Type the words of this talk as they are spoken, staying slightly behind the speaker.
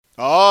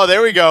Oh,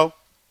 there we go.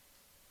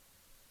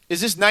 Is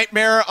this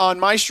Nightmare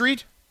on My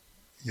Street?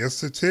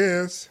 Yes, it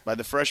is. By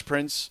the Fresh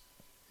Prince.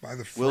 By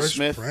the Will Fresh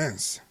Smith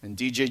Prince. and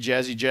DJ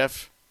Jazzy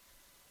Jeff.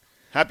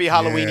 Happy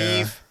Halloween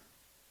Eve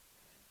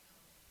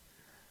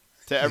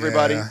to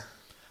everybody. Yeah.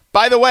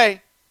 By the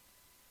way,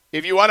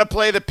 if you want to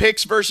play the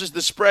picks versus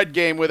the spread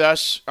game with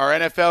us, our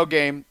NFL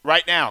game,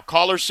 right now,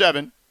 caller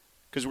 7,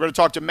 because we're going to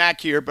talk to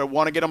Mac here, but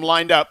want to get them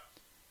lined up,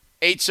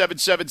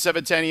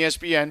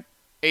 877-710-ESPN,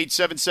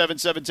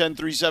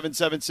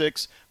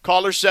 877-710-3776.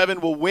 Caller 7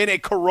 will win a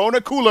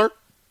Corona cooler,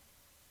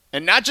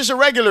 and not just a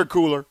regular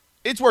cooler.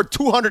 It's worth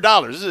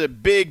 $200. This is a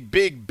big,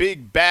 big,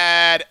 big,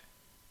 bad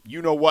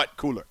you-know-what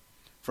cooler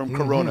from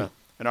Corona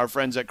and our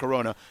friends at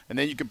Corona, and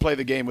then you can play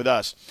the game with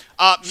us.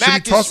 Should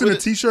Mac we toss in a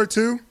T-shirt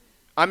too?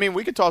 I mean,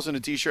 we could toss in a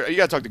T-shirt. You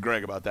got to talk to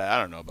Greg about that. I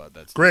don't know about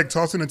that. Greg,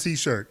 toss in a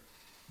T-shirt.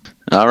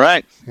 All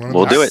right.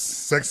 We'll do it.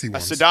 Sexy A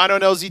ones. Sedano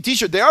and LZ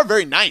T-shirt. They are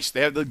very nice. They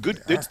have the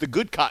good. It's the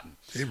good cotton.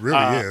 It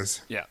really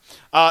is. Yeah.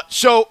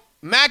 So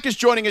Mac is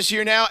joining us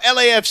here now.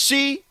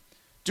 LAFC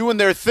doing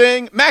their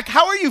thing. Mac,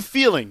 how are you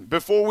feeling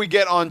before we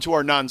get on to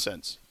our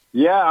nonsense?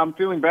 Yeah, I'm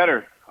feeling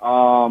better.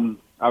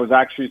 I was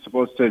actually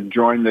supposed to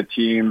join the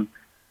team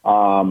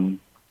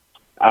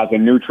as a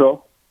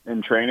neutral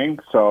in training,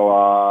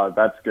 so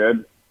that's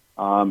good.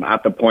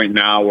 At the point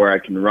now where I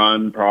can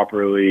run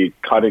properly,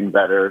 cutting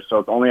better, so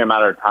it's only a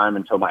matter of time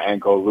until my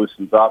ankle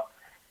loosens up.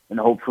 And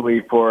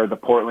hopefully for the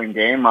Portland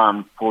game,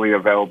 I'm fully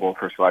available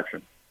for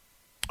selection.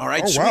 All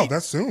right, Oh, sweet. wow,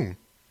 that's soon.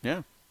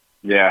 Yeah.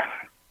 Yeah.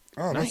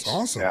 Oh, Nice. that's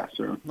awesome. Yeah,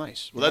 soon.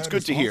 Nice. Well, that's That good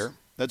is to hear. awesome.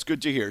 That's good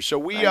to hear. So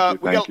we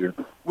Thank you.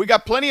 we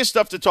got plenty of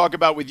stuff to talk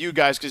about with you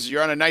guys because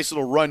you're on a nice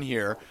little run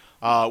here.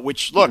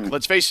 Which look,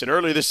 let's face it,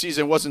 earlier this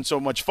season wasn't so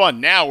much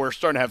fun. Now we're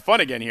starting to have fun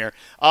again here.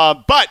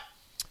 But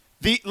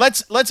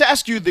let's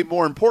ask you the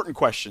more important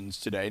questions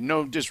today.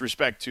 No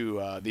disrespect to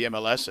the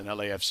MLS and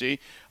LAFC,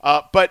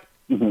 but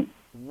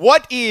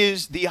what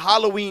is the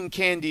Halloween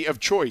candy of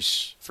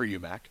choice for you,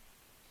 Mac?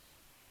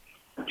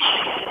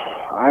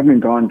 I haven't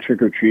gone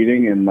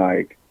trick-or-treating in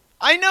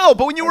I know,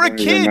 but when you were a don't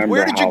kid, remember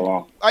where did how you?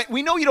 long.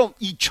 We know you don't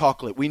eat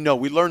chocolate. We know.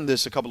 We learned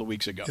this a couple of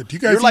weeks ago. Do you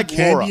guys You're eat like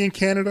candy Laura. in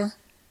Canada?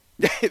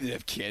 They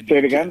have candy. Say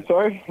it again,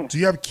 sorry? Do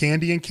you have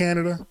candy in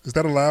Canada? Is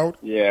that allowed?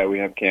 Yeah, we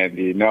have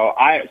candy. No,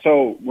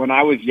 so when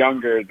I was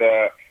younger,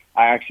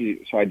 I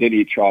did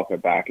eat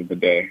chocolate back in the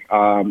day.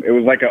 It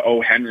was like a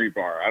O. Henry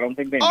bar. I don't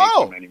think they make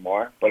them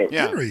anymore. But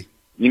Yeah. Henry.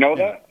 You know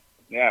that?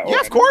 Yeah. O. Yeah,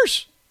 of Henry.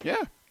 course.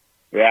 Yeah.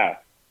 Yeah.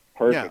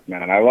 Perfect,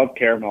 man. I love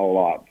caramel a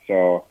lot,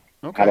 so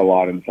Okay. had a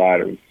lot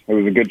inside. It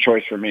was a good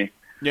choice for me.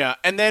 Yeah,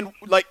 and then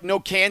like no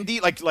candy,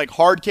 like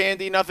hard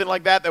candy, nothing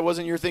like that. That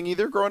wasn't your thing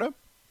either, growing up.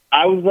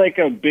 I was like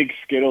a big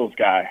Skittles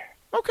guy.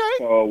 Okay.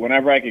 So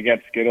whenever I could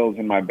get Skittles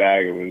in my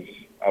bag,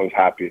 I was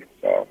happy.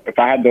 So if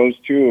I had those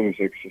two, it was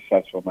a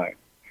successful night.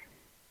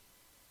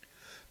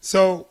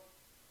 So,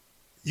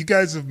 you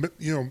guys have,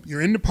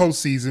 you're in the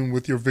postseason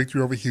with your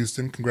victory over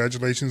Houston.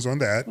 Congratulations on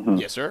that.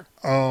 Yes, sir.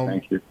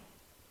 Thank you.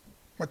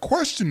 My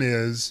question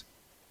is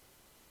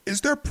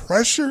there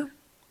pressure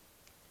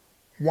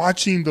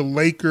watching the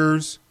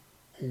Lakers,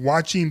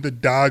 watching the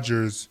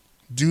Dodgers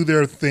do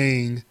their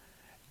thing,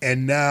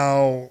 and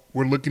now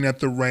we're looking at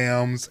the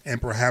Rams,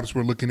 and perhaps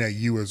we're looking at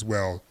you as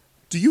well?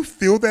 Do you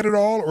feel that at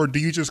all, or do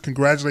you just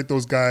congratulate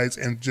those guys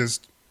and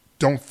just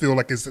don't feel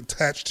like it's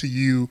attached to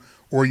you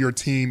or your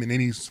team in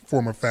any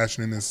form or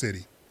fashion in this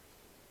city?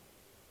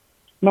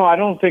 No, I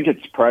don't think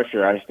it's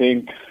pressure. I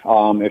think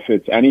if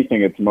it's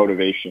anything, it's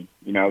motivation.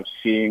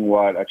 Seeing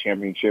what a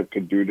championship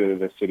could do to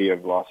the city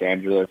of Los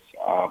Angeles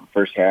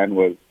firsthand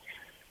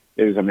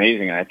is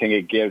amazing. And I think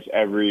it gives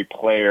every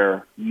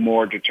player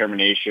more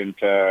determination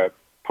to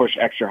push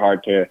extra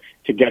hard to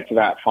get to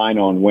that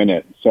final and win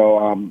it.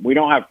 So we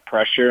don't have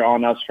pressure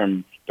on us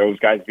from those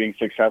guys being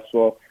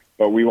successful,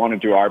 but we want to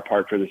do our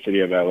part for the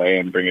city of LA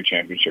and bring a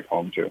championship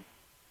home too.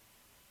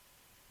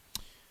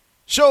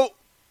 So,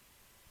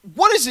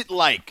 what is it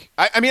like?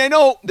 I mean, I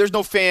know there's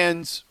no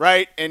fans,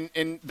 right? And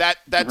that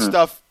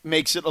stuff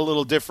makes it a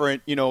little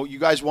different. You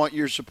guys want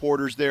your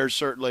supporters there,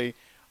 certainly.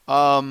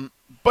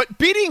 But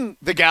beating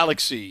the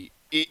Galaxy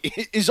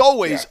is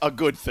always a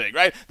good thing,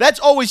 right? That's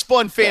always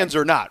fun, fans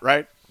or not,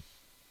 right?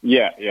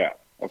 Yeah,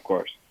 of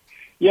course.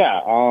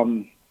 Yeah,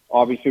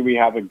 obviously we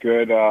have a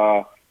good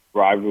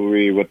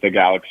rivalry with the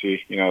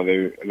Galaxy.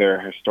 They're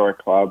a historic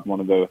club, one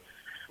of the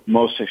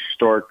most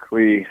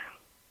historically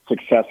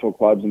successful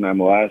clubs in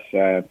MLS.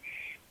 And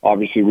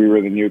obviously we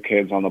were the new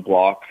kids on the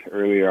block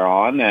earlier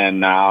on, and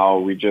now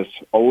we just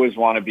always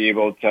want to be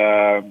able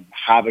to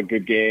have a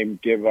good game,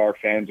 give our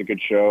fans a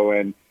good show.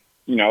 And,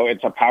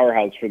 it's a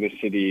powerhouse for the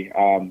city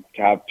to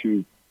have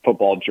two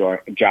football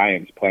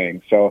giants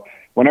playing. So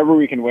whenever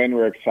we can win,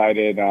 we're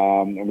excited.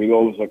 And we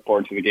always look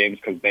forward to the games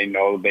because they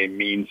know they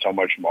mean so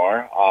much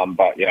more.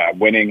 But yeah,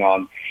 winning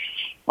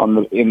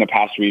in the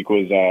past week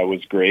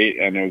was great,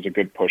 and it was a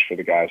good push for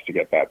the guys to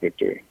get that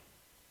victory.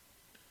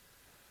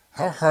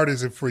 How hard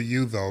is it for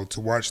you, though, to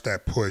watch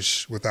that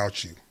push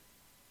without you?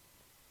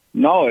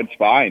 No, it's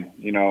fine.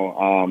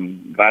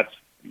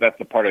 That's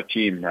a part of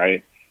team,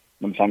 right?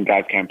 when some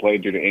guys can't play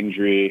due to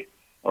injury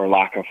or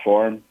lack of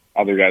form,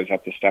 other guys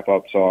have to step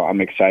up. So I'm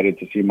excited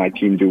to see my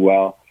team do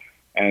well,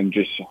 and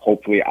just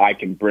hopefully I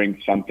can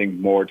bring something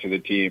more to the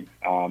team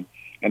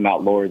and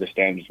not lower the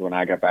standards when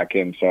I get back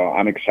in. So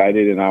I'm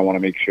excited, and I want to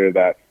make sure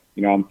that,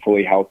 I'm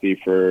fully healthy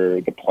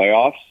for the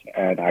playoffs,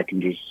 and I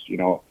can just,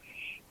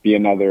 be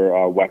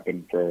another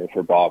weapon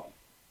for Bob.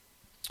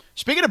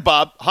 Speaking of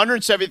Bob,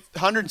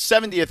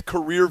 170th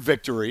career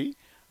victory.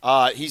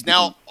 He's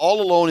now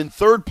all alone in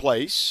third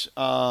place,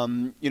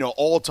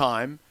 all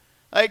time.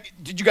 Like,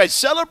 did you guys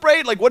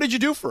celebrate? Like, what did you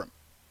do for him?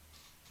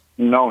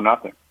 No,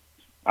 nothing.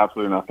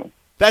 Absolutely nothing.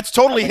 That's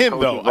totally him,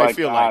 though, I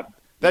feel like.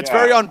 That's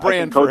very on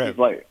brand for him.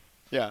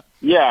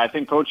 Yeah, I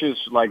think coaches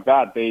like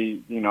that,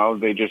 they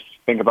just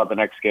think about the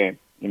next game,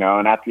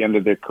 and at the end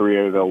of their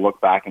career, they'll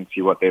look back and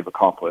see what they've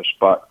accomplished.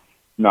 But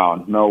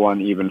no one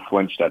even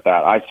flinched at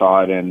that. I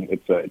saw it, and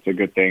it's a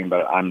good thing,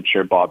 but I'm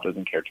sure Bob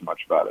doesn't care too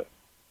much about it.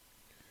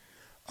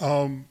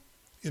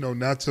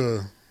 Not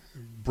to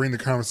bring the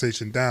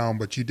conversation down,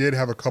 but you did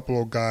have a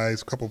couple of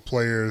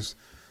players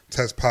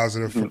test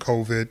positive for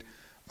COVID.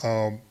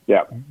 How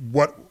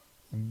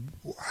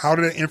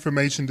did that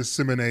information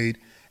disseminate,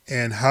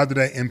 and how did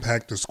that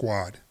impact the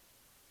squad?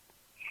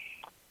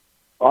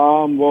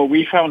 Well,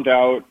 we found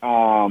out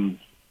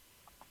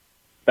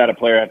that a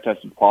player had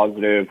tested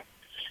positive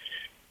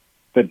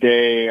the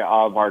day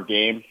of our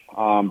game,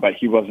 but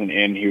he wasn't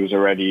in. He was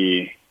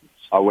already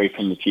away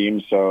from the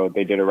team, so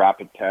they did a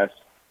rapid test,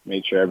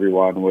 made sure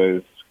everyone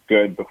was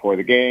good before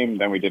the game.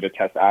 Then we did a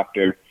test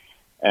after,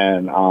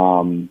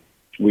 and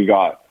we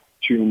got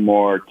two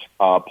more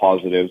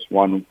positives.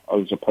 One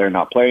was a player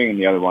not playing, and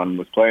the other one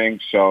was playing.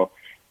 So,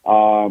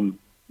 the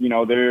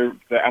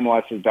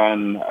MLS has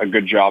done a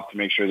good job to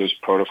make sure there's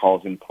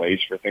protocols in place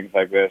for things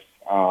like this.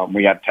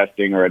 We had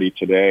testing already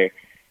today,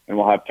 and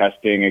we'll have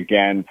testing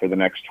again for the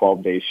next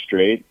 12 days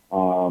straight.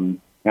 And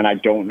I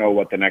don't know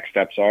what the next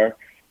steps are,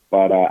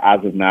 but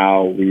as of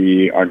now,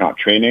 we are not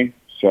training.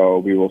 So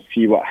we will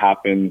see what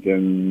happens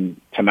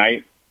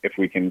tonight, if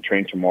we can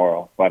train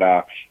tomorrow. But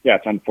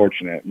it's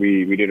unfortunate.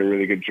 We did a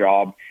really good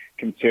job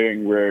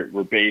considering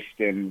we're based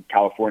in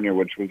California,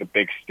 which was a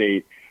big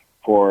state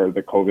for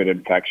the COVID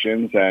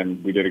infections,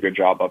 and we did a good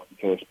job up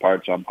to this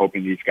part. So I'm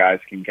hoping these guys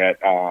can get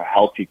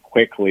healthy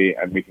quickly,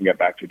 and we can get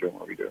back to doing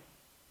what we do.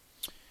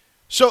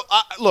 So,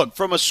 look,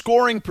 from a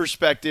scoring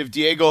perspective,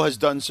 Diego has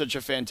done such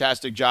a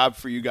fantastic job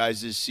for you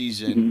guys this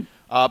season.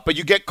 But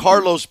you get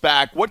Carlos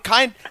back. What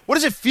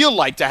does it feel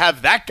like to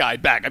have that guy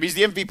back? I mean, he's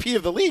the MVP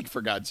of the league,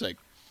 for God's sake.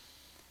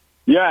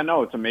 Yeah,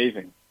 no, it's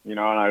amazing. And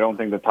I don't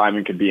think the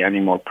timing could be any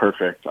more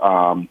perfect.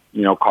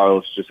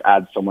 Carlos just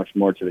adds so much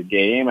more to the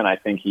game, and I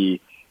think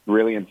he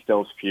really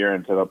instills fear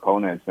into the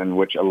opponents, and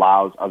which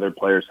allows other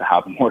players to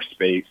have more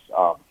space.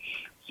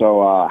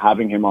 So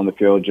having him on the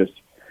field just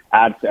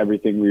adds to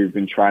everything we've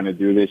been trying to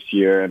do this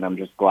year, and I'm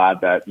just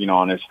glad that,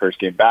 on his first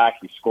game back,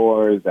 he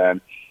scores,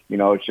 and,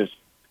 it's just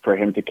for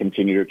him to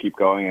continue to keep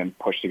going and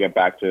push to get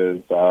back to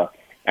his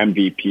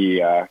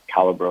MVP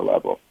caliber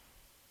level.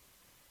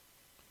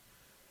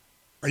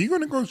 Are you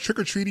going to go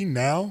trick-or-treating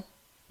now?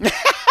 He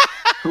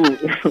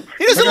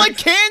doesn't like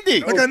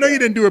candy. I know you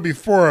didn't do it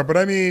before, but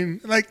I mean,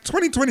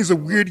 2020 is a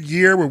weird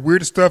year where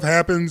weird stuff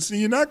happens. And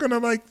you're not going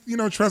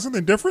to, try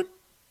something different?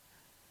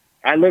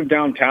 I live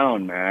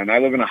downtown, man. I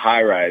live in a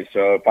high-rise,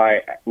 so if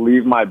I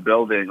leave my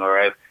building or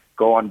I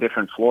go on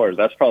different floors,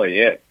 that's probably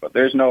it. But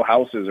there's no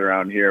houses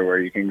around here where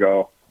you can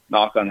go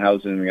knock on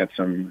houses and get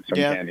some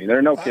candy. There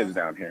are no kids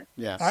down here.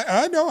 Yeah,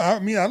 I know. I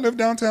mean, I live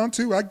downtown,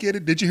 too. I get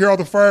it. Did you hear all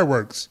the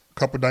fireworks a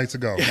couple nights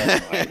ago? Oh,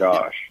 my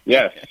gosh.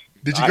 Yes.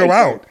 Did you go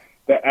out?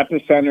 The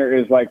epicenter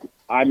is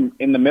I'm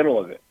in the middle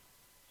of it.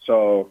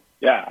 So,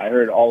 yeah, I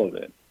heard all of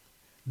it.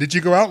 Did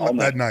you go out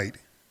that night?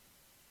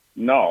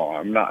 No,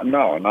 I'm not.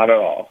 No, not at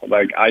all.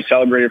 I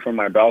celebrated from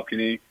my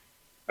balcony.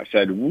 I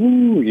said,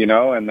 woo,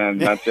 and then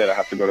that's it. I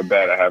have to go to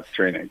bed. I have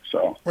training.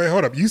 So wait,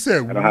 hold up. You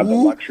said I don't have the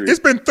luxury. It's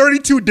been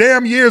 32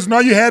 damn years, and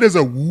all you had is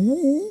a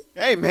woo.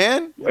 Hey,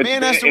 man. The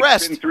man has to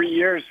rest. It's been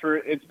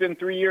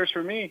 3 years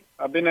for me.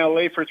 I've been in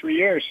LA for 3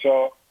 years.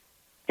 So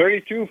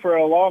 32 for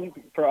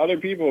other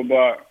people,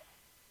 but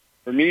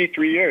for me,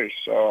 3 years.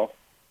 So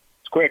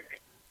it's quick.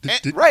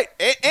 Right,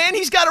 and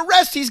he's got to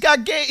rest. He's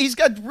got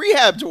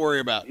rehab to worry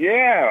about.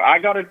 Yeah, I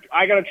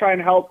gotta try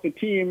and help the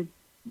team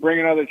bring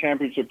another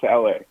championship to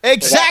LA.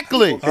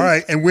 Exactly. All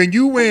right, and when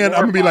you win,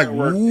 I'm gonna be like,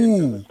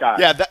 woo.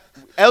 Yeah,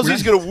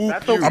 LZ's gonna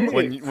whoop you okay.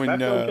 when you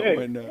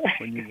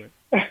win.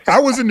 I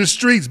was in the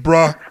streets,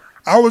 bruh.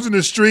 I was in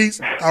the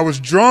streets. I was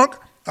drunk.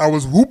 I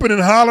was whooping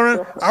and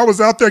hollering. I was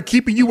out there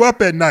keeping you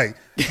up at night.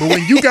 But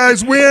when you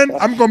guys win,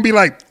 I'm gonna be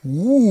like,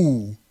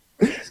 woo.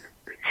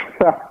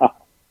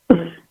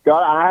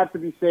 God, I have to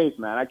be safe,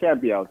 man. I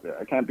can't be out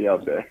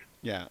there.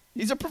 Yeah,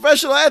 he's a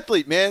professional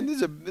athlete, man.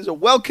 There's a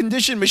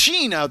well-conditioned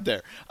machine out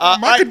there.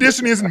 My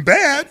condition isn't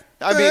bad.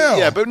 I mean,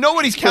 yeah, but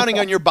nobody's counting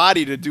on your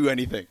body to do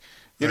anything.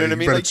 You know what I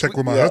mean? Better check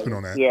with my husband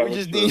on that. Yeah, we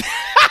just need.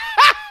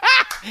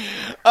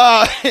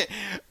 All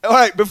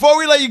right, before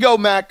we let you go,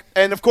 Mac,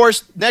 and of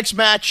course, next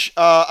match,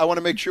 I want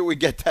to make sure we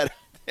get that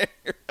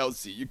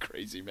LC, you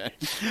crazy, man.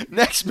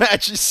 Next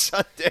match is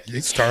Sunday.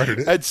 You started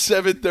it. At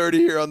 7:30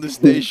 here on the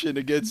station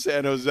against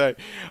San Jose.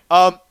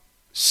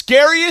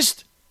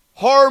 Scariest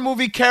horror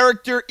movie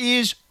character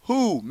is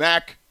who,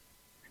 Mac?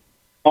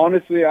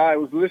 Honestly, I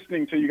was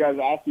listening to you guys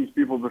ask these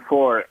people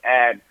before,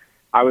 and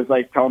I was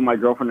like telling my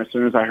girlfriend as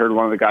soon as I heard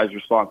one of the guys'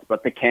 response.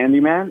 But the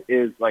Candyman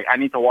is like, I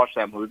need to watch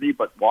that movie,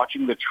 but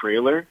watching the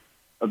trailer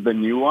of the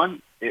new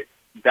one,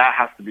 that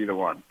has to be the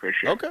one for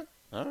sure. Okay.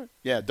 All right.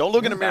 Yeah, don't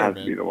look in the mirror, That has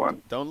man. to be the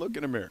one. Don't look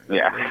in the mirror.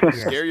 Yeah. It'll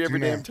scare you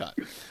every damn time.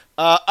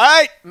 All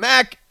right,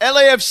 Mac,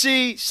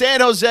 LAFC, San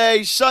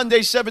Jose, Sunday,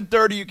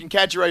 7:30. You can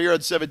catch it right here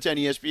on 710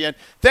 ESPN.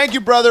 Thank you,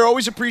 brother.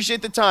 Always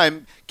appreciate the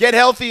time. Get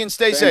healthy and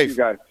stay Thank safe. you,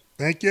 guys.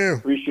 Thank you.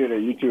 Appreciate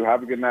it. You too.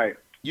 Have a good night.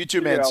 You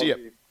too, man. See ya.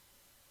 LZ.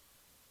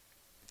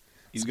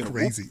 He's gonna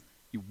Crazy. Whoop.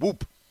 You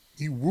whoop.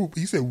 He whoop.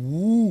 He said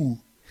woo.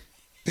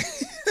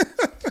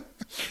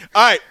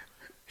 All right,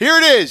 here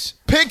it is.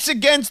 Picks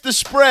against the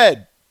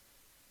spread.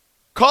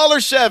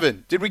 Caller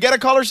 7. Did we get a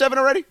caller 7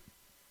 already?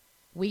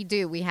 We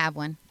do. We have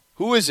one.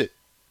 Who is it?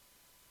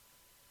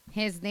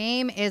 His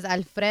name is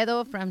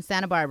Alfredo from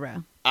Santa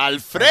Barbara.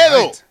 Alfredo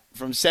All right.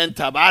 from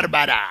Santa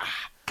Barbara.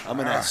 I'm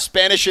going to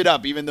Spanish it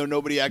up, even though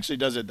nobody actually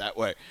does it that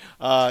way,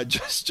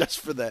 just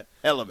for the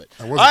hell of it.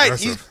 That All was right,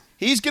 aggressive.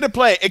 he's going to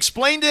play.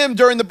 Explain to him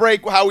during the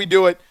break how we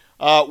do it.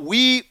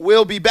 We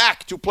will be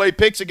back to play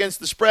picks against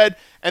the spread.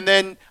 And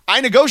then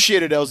I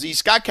negotiated, LZ.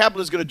 Scott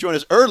Kaplan is going to join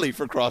us early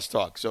for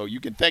Crosstalk, so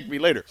you can thank me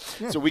later.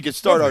 So we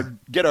can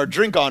get our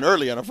drink on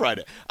early on a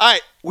Friday. All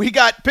right, we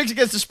got picks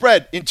against the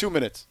spread in 2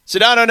 minutes.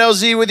 Sedano and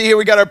LZ with you here.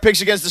 We got our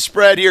picks against the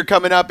spread here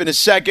coming up in a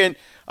second.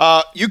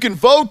 You can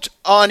vote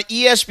on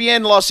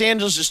ESPN Los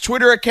Angeles'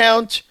 Twitter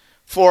account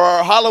for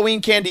our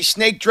Halloween candy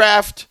snake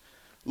draft.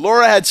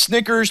 Laura had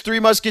Snickers, Three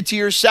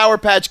Musketeers, Sour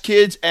Patch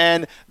Kids,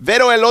 and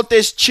Vero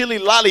Elotes chili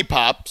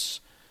lollipops.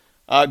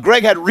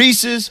 Greg had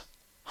Reese's,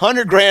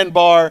 100 Grand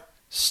Bar,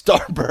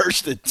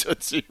 Starburst, and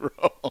Tootsie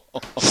Roll.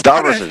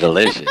 Starburst are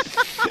delicious.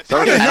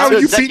 How the hell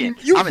you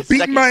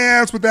beating my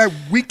ass with that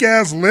weak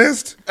ass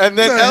list? And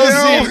then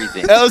What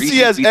the hell?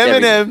 LZ has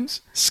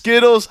M&M's,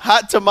 Skittles,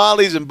 Hot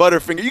Tamales, and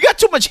Butterfinger. You got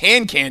too much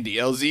hand candy,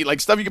 LZ,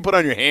 like stuff you can put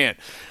on your hand.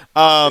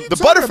 The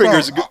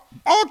Butterfingers are good.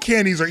 All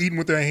candies are eaten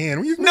with their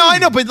hand. What do you No, I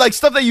mean? know, but like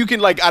stuff that you can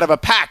like out of a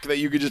pack that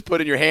you could just put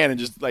in your hand and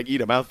just like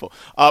eat a mouthful.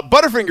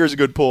 Butterfinger is a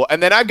good pull,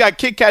 and then I've got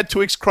Kit Kat,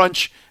 Twix,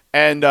 Crunch,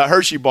 and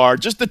Hershey Bar,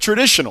 just the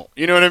traditional.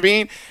 You know what I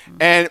mean?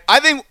 And I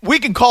think we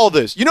can call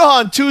this. You know how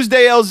on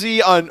Tuesday,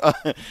 LZ,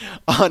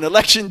 on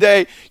Election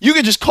Day, you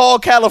can just call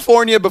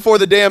California before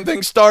the damn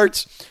thing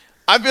starts.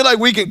 I feel like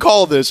we can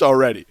call this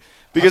already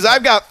because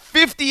I've got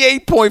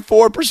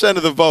 58.4%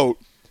 of the vote.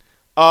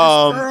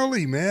 It's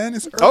early, man.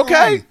 It's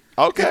early.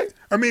 Okay.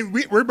 I mean,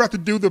 we're about to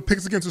do the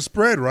picks against the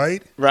spread,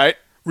 right? Right.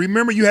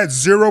 Remember, you had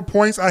 0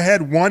 points. I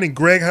had 1, and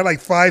Greg had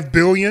like 5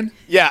 billion.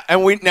 Yeah,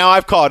 and now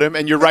I've caught him,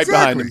 and you're right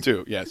behind him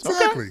too. Yes,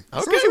 Exactly.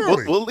 Okay, So it's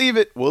early. we'll leave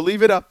it. We'll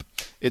leave it up.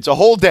 It's a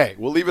whole day.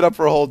 We'll leave it up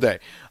for a whole day.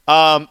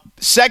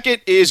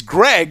 Second is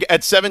Greg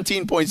at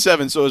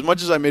 17.7. So as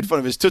much as I made fun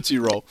of his Tootsie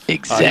Roll,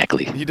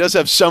 Exactly. he does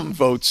have some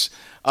votes.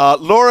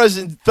 Laura's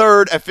in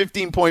third at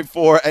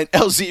 15.4, and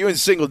LZU in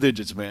single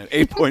digits, man,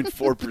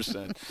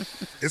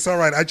 8.4%. It's all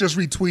right. I just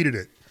retweeted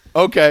it.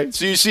 Okay,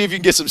 so you see if you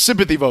can get some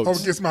sympathy votes. Oh,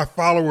 it gets my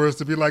followers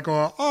to be like,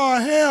 oh,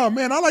 hell,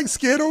 man, I like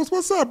Skittles.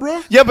 What's up,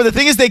 bro? Yeah, but the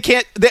thing is, they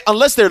can't.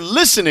 Unless they're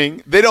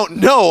listening, they don't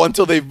know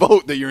until they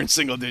vote that you're in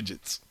single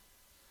digits.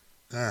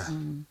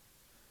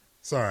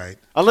 It's all right.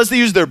 Unless they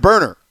use their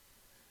burner.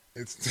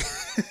 It's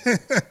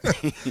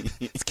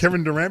Is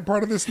Kevin Durant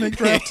part of this snake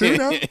draft too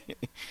now?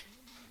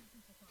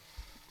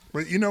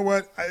 But you know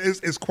what?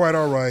 It's quite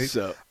all right.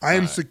 So, I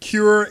am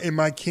secure in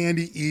my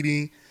candy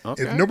eating.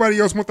 Okay. If nobody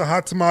else wants the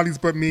hot tamales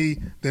but me,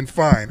 then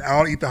fine.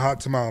 I'll eat the hot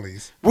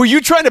tamales. Were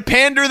you trying to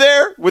pander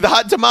there with the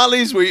hot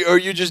tamales? Or are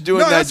you just doing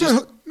No, that?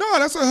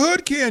 that's a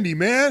hood candy,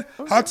 man.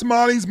 Okay. Hot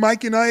tamales,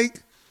 Mike and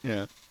Ike.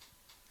 Yeah.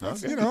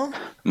 Okay. You know.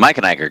 Mike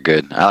and Ike are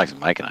good. I like some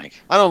Mike and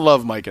Ike. I don't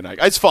love Mike and Ike.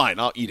 It's fine.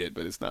 I'll eat it,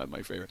 but it's not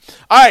my favorite.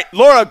 All right,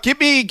 Laura, give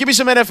me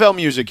some NFL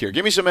music here.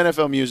 Give me some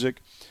NFL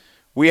music.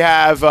 We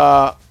have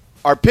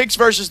our picks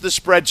versus the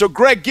spread. So,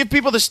 Greg, give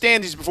people the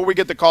standings before we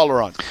get the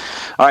caller on.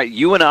 All right,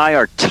 you and I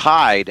are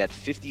tied at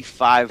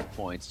 55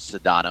 points,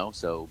 Sedano.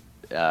 So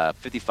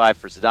 55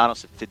 for Sedano,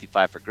 so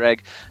 55 for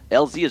Greg.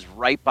 LZ is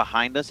right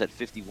behind us at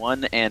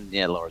 51, and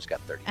Laura's got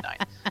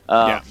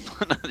 39.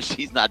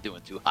 She's not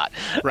doing too hot.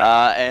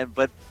 Right.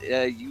 But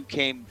you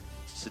came,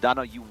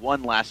 Sedano, you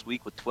won last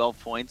week with 12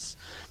 points.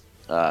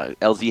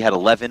 LZ had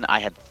 11, I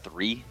had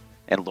 3,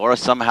 and Laura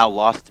somehow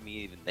lost to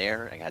me even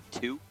there. I had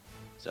 2,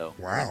 so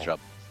we're in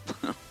trouble.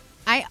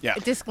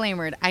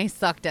 Disclaimer, I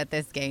sucked at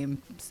this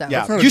game. So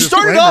You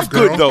started off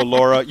girl. good, though,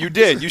 Laura. You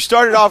did. You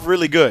started off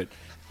really good.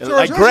 George,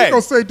 like how's Greg. you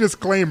gonna say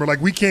disclaimer like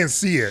we can't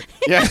see it?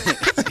 Yeah.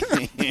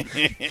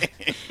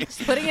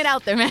 Just putting it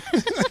out there, man.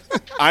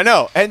 I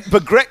know.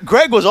 But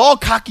Greg was all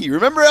cocky.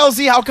 Remember,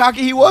 LZ, how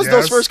cocky he was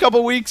those first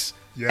couple weeks?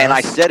 Yes. And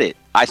I said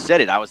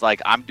it. I was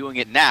like, I'm doing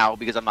it now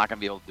because I'm not going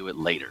to be able to do it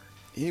later.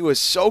 He was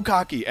so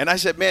cocky. And I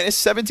said, man, it's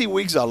 17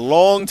 weeks a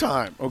long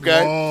time,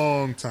 okay?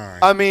 Long time.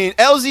 I mean,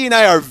 LZ and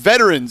I are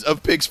veterans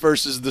of picks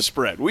versus the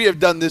spread. We have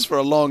done this for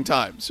a long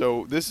time.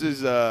 So this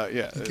is, you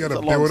got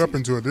to build up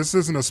into it. This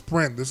isn't a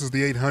sprint. This is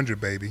the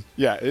 800, baby.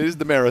 Yeah, it is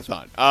the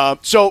marathon.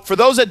 So for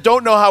those that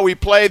don't know how we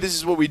play, this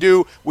is what we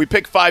do. We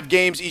pick 5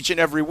 games each and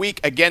every week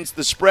against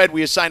the spread.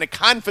 We assign a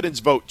confidence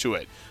vote to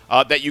it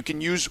that you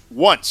can use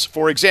once.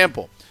 For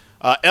example,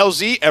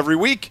 LZ, every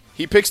week,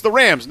 he picks the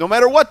Rams, no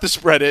matter what the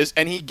spread is,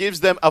 and he gives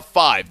them a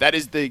 5. That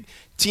is the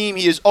team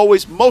he is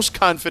always most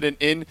confident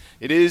in.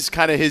 It is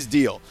kind of his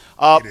deal.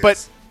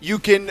 But you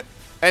can,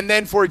 and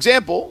then, for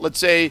example, let's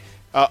say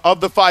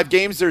of the 5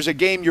 games, there's a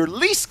game you're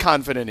least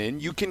confident in.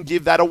 You can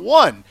give that a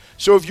 1.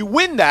 So if you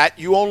win that,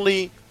 you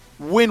only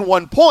win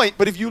 1 point.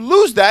 But if you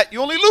lose that,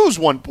 you only lose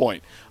 1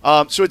 point.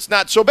 So it's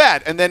not so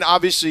bad. And then,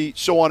 obviously,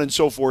 so on and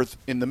so forth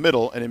in the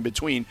middle and in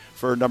between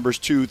for numbers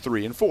 2,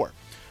 3, and 4.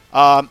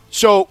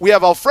 So we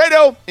have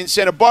Alfredo in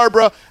Santa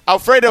Barbara.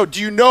 Alfredo,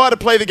 do you know how to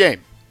play the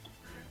game?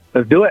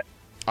 Let's do it.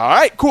 All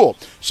right, cool.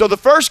 So the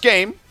first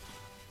game,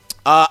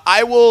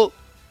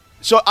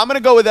 So I'm going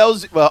to go with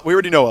LZ. Well, we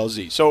already know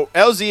LZ. So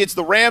LZ, it's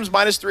the Rams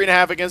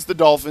 -3.5 against the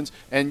Dolphins,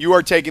 and you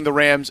are taking the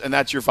Rams, and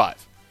that's your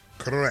 5.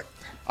 Correct.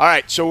 All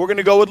right, so we're going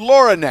to go with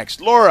Laura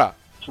next. Laura,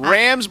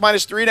 Rams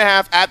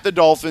 -3.5 at the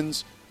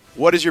Dolphins.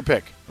 What is your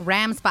pick?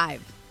 Rams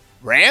 5.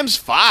 Rams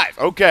 5.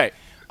 Okay.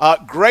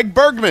 Greg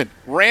Bergman,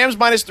 Rams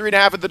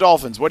 -3.5 at the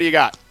Dolphins. What do you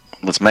got?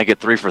 Let's make it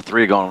 3 for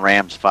 3 going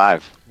Rams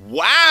 5.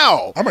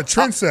 Wow. I'm a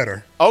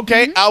trendsetter.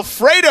 Okay.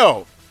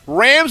 Alfredo,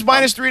 Rams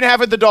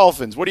 -3.5 at the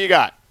Dolphins. What do you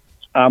got?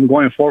 I'm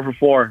going 4 for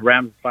 4,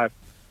 Rams 5.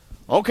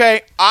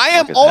 Okay. I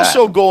am Look at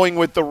also that. going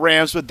with the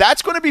Rams, but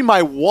that's going to be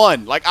my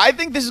 1. Like, I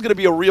think this is going to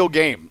be a real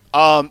game.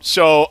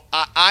 So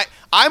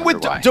I'm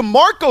with Why.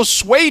 DeMarco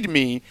swayed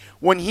me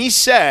when he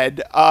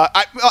said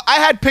I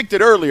had picked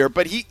it earlier,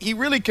 but he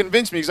really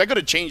convinced me because I could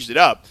have changed it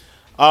up.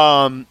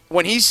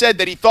 When he said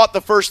that he thought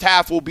the first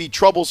half will be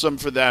troublesome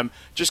for them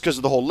just because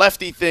of the whole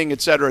lefty thing,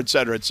 et cetera, et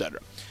cetera, et cetera.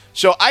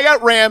 So I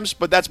got Rams,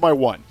 but that's my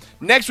 1.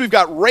 Next, we've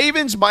got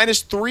Ravens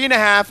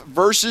 -3.5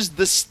 versus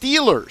the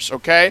Steelers,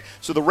 okay?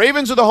 So the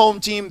Ravens are the home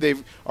team. They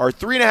are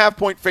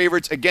 3.5-point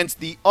favorites against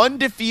the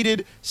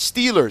undefeated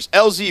Steelers.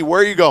 LZ,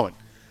 where are you going?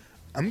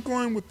 I'm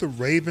going with the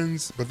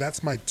Ravens, but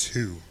that's my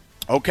 2.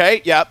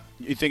 Okay, yeah.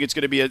 You think it's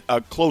going to be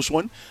a close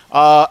one.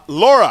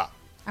 Laura.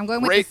 I'm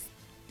going with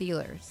the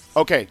Steelers.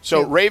 Okay,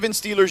 so 2.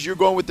 Ravens, Steelers, you're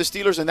going with the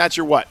Steelers, and that's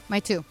your what? My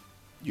 2.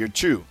 Your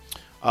 2.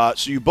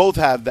 So you both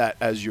have that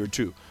as your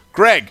 2.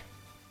 Greg.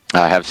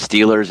 I have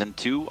Steelers and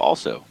 2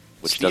 also,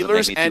 which doesn't make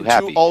Steelers me and too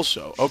happy. 2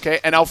 also. Okay,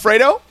 and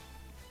Alfredo?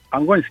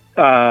 I'm going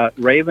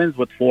Ravens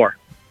with 4.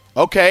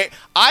 Okay,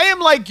 I am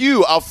like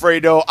you,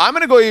 Alfredo. I'm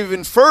going to go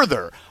even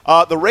further.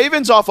 The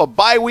Ravens off a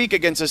bye week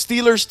against a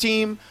Steelers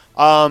team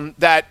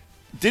that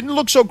didn't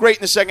look so great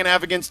in the second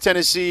half against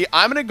Tennessee.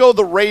 I'm going to go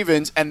the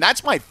Ravens, and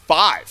that's my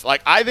 5.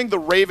 Like, I think the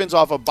Ravens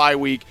off a bye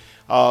week.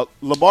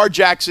 Lamar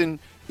Jackson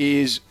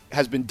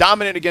has been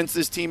dominant against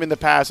this team in the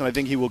past, and I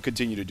think he will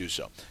continue to do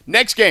so.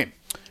 Next game,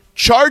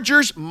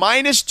 Chargers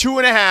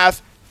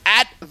 -2.5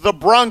 at the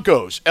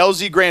Broncos.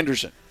 LZ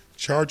Granderson.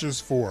 Chargers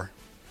 4.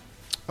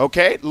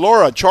 Okay,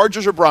 Laura,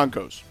 Chargers or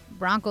Broncos?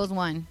 Broncos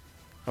 1.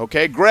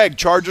 Okay, Greg,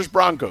 Chargers,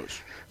 Broncos.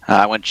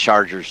 I went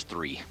Chargers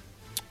 3.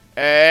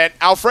 And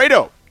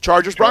Alfredo,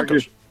 Chargers,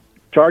 Broncos.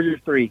 Chargers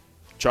 3.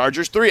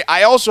 Chargers 3.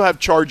 I also have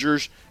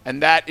Chargers,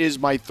 and that is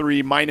my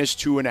 3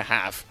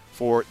 -2.5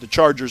 for the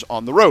Chargers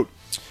on the road.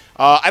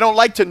 I don't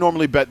like to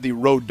normally bet the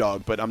road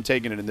dog, but I'm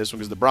taking it in this one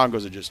because the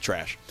Broncos are just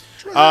trash.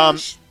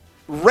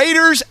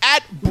 Raiders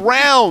at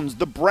Browns.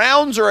 The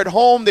Browns are at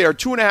home. They are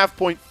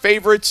 2.5-point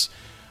favorites.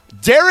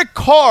 Derek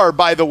Carr,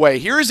 by the way,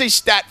 here is a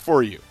stat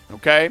for you,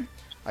 okay?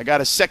 I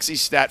got a sexy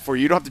stat for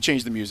you. You don't have to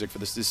change the music for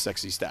this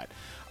sexy stat.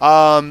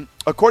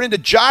 According to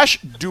Josh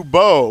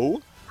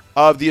Dubow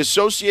of the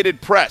Associated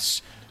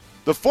Press,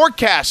 the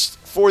forecast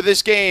for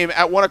this game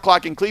at 1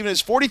 o'clock in Cleveland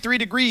is 43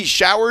 degrees,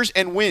 showers,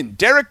 and wind.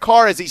 Derek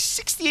Carr has a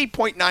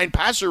 68.9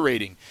 passer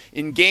rating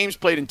in games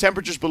played in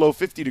temperatures below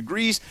 50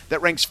 degrees.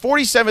 That ranks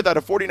 47th out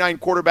of 49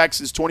 quarterbacks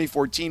since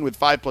 2014 with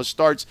 5+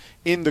 starts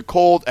in the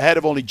cold, ahead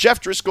of only Jeff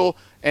Driscoll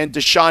and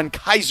Deshaun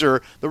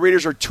Kaiser. The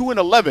Raiders are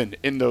 2-11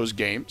 in those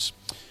games.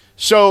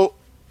 So,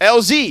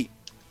 LZ,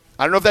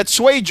 I don't know if that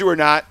swayed you or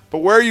not, but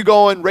where are you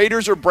going,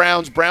 Raiders or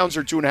Browns? Browns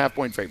are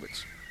 2.5-point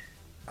favorites.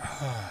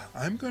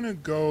 I'm going to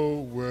go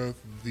with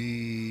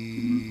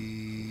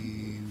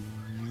the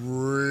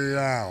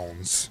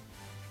Browns.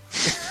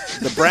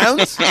 The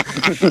Browns?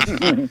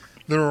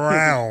 The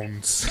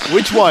Rounds.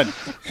 Which one?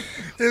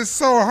 It's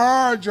so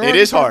hard, Jordan. It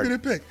is What hard. am I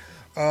gonna pick?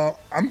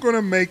 I'm going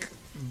to make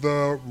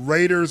the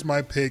Raiders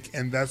my pick,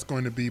 and that's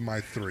going to be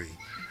my 3.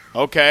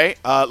 Okay.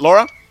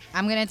 Laura?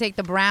 I'm going to take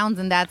the Browns,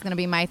 and that's going to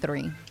be my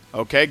 3.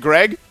 Okay.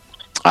 Greg?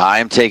 I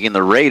am taking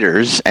the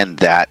Raiders, and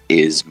that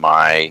is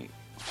my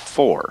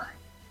 4.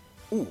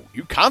 Ooh,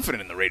 you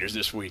confident in the Raiders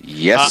this week.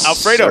 Yes,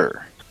 Alfredo?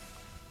 sir.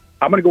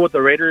 I'm going to go with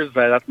the Raiders,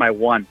 but that's my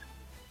 1.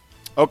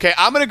 Okay,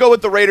 I'm going to go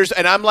with the Raiders,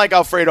 and I'm like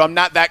Alfredo. I'm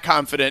not that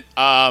confident.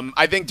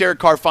 I think Derek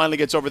Carr finally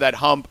gets over that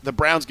hump. The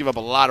Browns give up a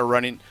lot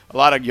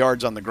of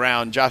yards on the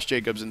ground. Josh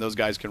Jacobs and those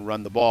guys can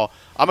run the ball.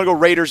 I'm going to go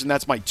Raiders, and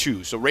that's my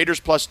 2. So Raiders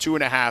plus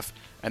 2.5,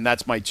 and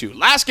that's my 2.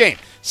 Last game,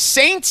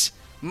 Saints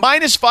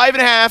minus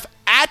 5.5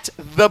 at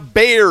the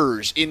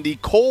Bears in the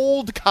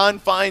cold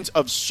confines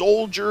of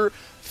Soldier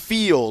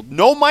Field.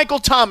 No Michael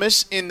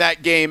Thomas in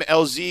that game,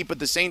 LZ, but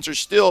the Saints are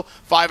still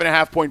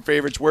 5.5-point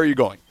favorites. Where are you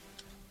going?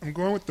 I'm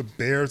going with the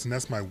Bears, and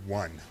that's my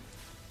 1.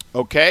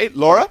 Okay,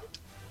 Laura?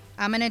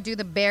 I'm going to do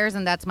the Bears,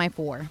 and that's my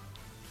 4.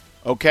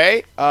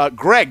 Okay,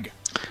 Greg?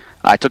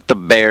 I took the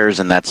Bears,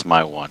 and that's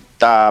my 1.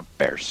 The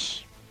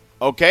Bears.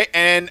 Okay,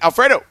 and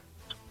Alfredo?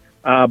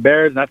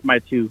 Bears, that's my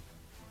 2.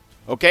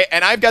 Okay,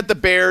 and I've got the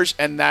Bears,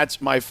 and that's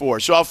my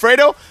 4. So,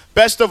 Alfredo,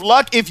 best of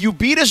luck. If you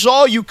beat us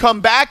all, you come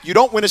back. You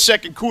don't win a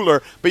second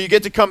cooler, but you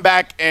get to come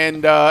back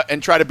and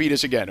try to beat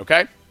us again,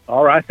 okay?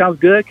 All right, sounds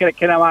good.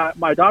 Can I,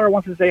 my daughter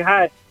wants to say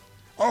hi.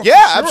 Oh, Yeah,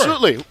 for sure.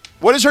 absolutely.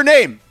 What is her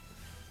name?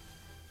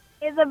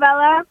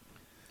 Isabella.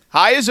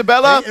 Hi,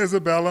 Isabella. Hey,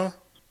 Isabella.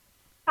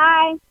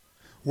 Hi.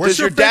 What's Does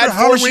your your dad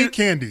favorite force Halloween you-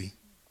 candy?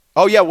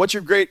 Oh, yeah, what's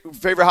your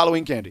favorite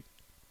Halloween candy?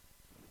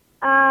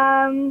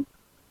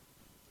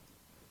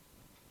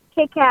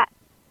 Kit Kat.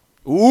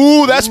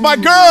 Ooh, that's my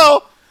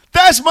girl.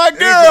 That's my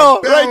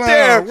girl right Isabella,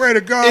 there. way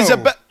to go.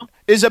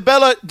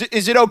 Isabella,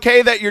 is it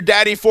okay that your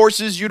daddy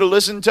forces you to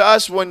listen to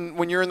us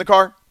when you're in the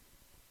car?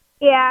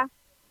 Yeah.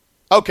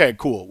 Okay,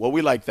 cool. Well,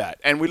 we like that,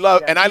 and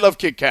I love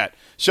Kit Kat.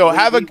 So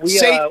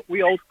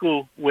We old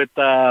school with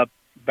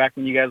back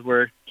when you guys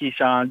were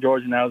Keyshawn,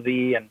 George, and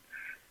LZ, and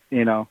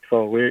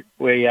so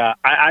I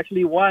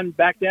actually won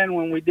back then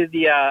when we did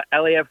the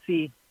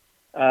LAFC,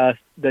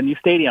 the new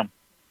stadium.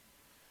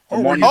 Oh,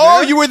 were you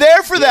Oh, there? you were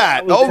there for that.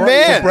 I was Oh there.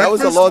 man, The that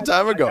was a breakfast? long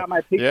time ago. I got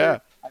my picture. Yeah.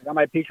 I got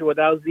my picture with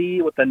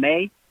LZ with the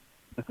nay.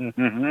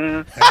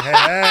 Hey,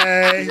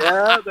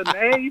 Yeah, the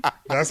nay.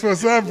 that's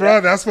what's up,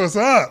 bro. That's what's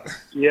up.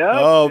 Yeah.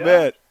 Oh yeah.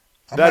 man,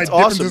 I that's might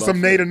dip awesome. into some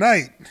Nay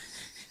tonight.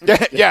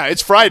 Yeah,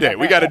 it's Friday.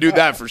 We got to do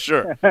that for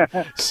sure.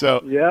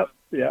 So,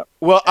 Yep.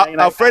 well, And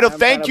Alfredo, I'm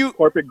thank kind of you.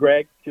 Corporate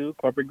Greg too.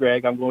 Corporate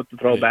Greg. I'm going to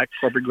throw back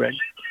Corporate Greg.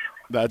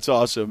 That's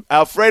awesome.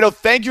 Alfredo,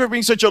 thank you for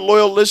being such a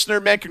loyal listener,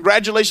 man.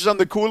 Congratulations on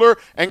the cooler,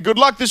 and good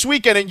luck this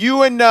weekend. And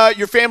you and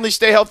your family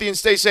stay healthy and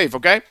stay safe,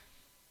 okay?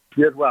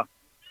 You as well.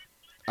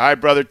 All right,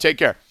 brother. Take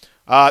care.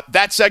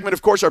 That segment,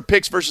 of course, our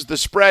picks versus the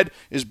spread,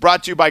 is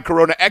brought to you by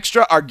Corona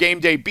Extra. Our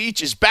Game Day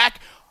Beach is back.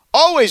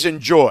 Always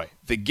enjoy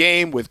the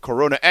game with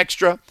Corona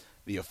Extra,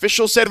 the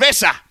official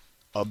cerveza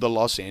of the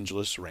Los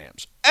Angeles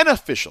Rams. An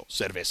official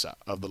cerveza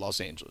of the Los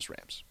Angeles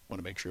Rams. Want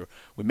to make sure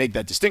we make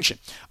that distinction.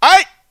 All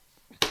right.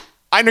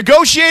 I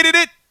negotiated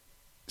it.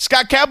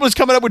 Scott Kaplan is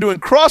coming up. We're doing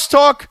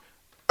crosstalk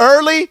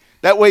early.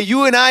 That way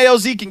you and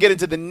ILZ can get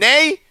into the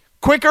nay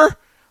quicker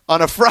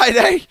on a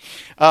Friday.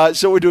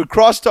 So we're doing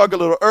crosstalk a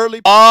little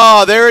early.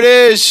 Oh, there it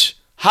is.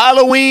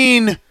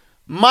 Halloween.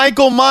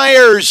 Michael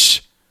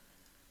Myers.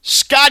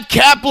 Scott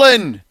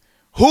Kaplan.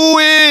 Who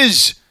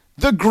is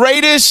the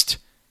greatest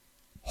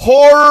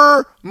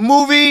horror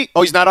movie?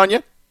 Oh, he's not on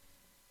yet?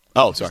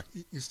 Oh, sorry.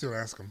 You still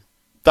ask him.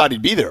 Thought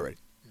he'd be there already.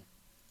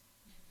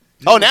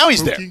 Oh, now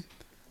he's there. Spooky.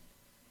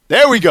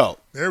 There we go.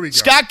 There we go.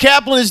 Scott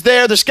Kaplan is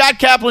there. The Scott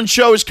Kaplan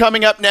Show is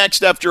coming up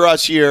next after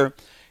us here.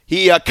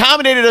 He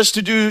accommodated us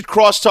to do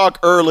crosstalk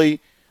early.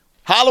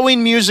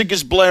 Halloween music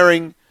is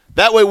blaring.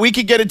 That way we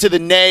could get into the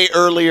nay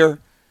earlier.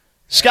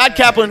 Scott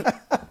Kaplan,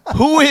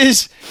 who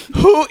is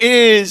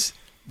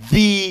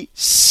the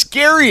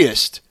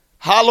scariest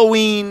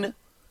Halloween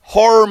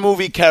horror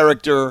movie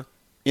character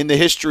in the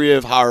history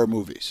of horror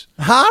movies?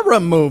 Horror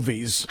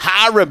movies.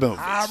 Horror movies.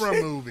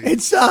 Horror movie.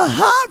 It's a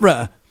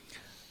horror.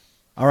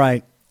 All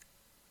right.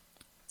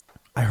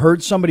 I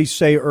heard somebody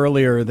say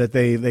earlier that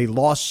they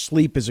lost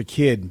sleep as a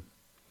kid.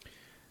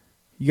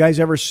 You guys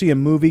ever see a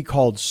movie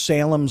called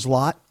Salem's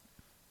Lot?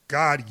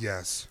 God,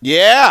 yes.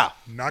 Yeah.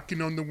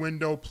 Knocking on the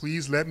window,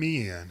 please let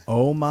me in.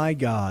 Oh, my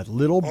God.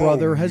 Little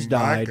brother has My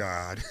died.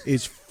 God.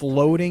 Is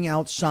floating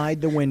outside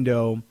the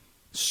window,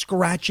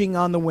 scratching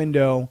on the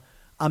window.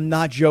 I'm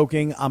not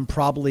joking. I'm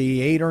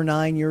probably 8 or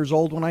 9 years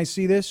old when I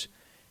see this.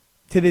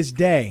 To this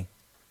day,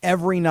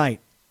 every night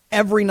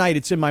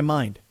it's in my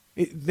mind.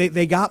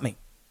 They got me.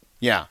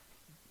 Yeah.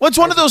 Well, it's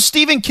one of those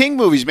Stephen King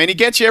movies, man. He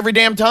gets you every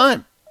damn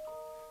time.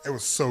 It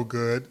was so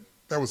good.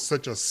 That was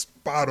such a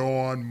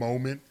spot-on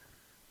moment.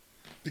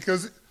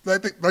 Because,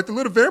 like the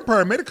little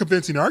vampire made a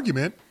convincing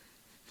argument.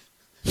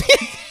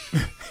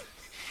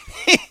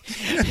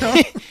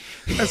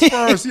 As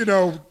far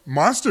as,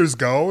 monsters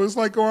go, it's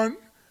like going,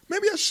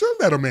 maybe I should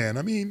let him in.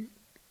 I mean,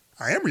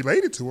 I am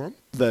related to him.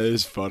 That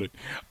is funny.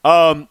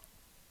 Let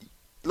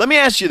me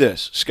ask you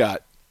this,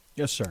 Scott.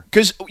 Yes, sir.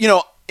 Because,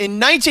 in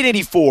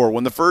 1984,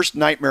 when the first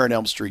Nightmare on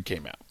Elm Street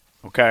came out,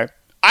 okay,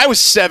 I was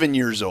 7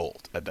 years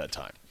old at that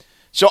time.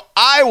 So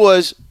I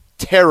was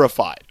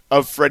terrified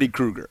of Freddy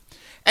Krueger.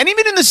 And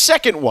even in the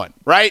second one,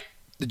 right,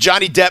 the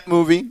Johnny Depp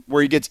movie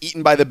where he gets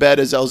eaten by the bed,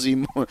 as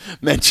LZ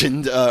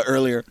mentioned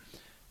earlier,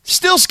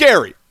 still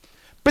scary.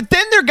 But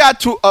then there got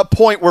to a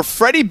point where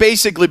Freddie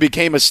basically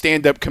became a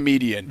stand-up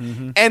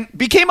comedian and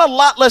became a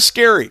lot less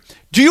scary.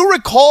 Do you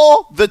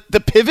recall the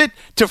pivot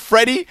to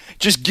Freddie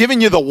just giving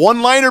you the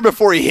one-liner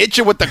before he hit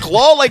you with the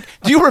claw? Like,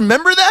 do you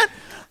remember that?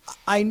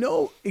 I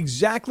know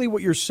exactly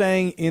what you're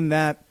saying in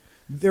that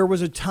there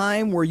was a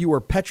time where you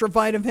were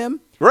petrified of him.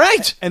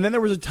 Right. And then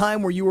there was a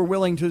time where you were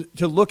willing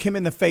to look him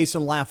in the face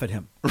and laugh at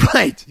him.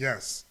 Right.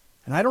 Yes.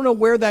 And I don't know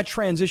where that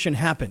transition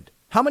happened.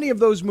 How many of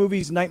those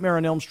movies, Nightmare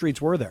on Elm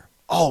Streets, were there?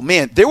 Oh,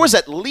 man, there was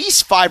at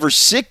least 5 or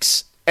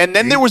 6. And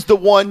then there was the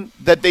one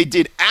that they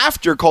did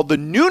after called The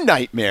New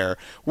Nightmare,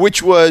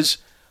 which was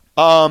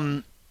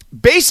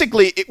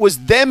basically it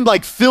was them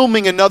like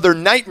filming another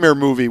Nightmare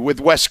movie with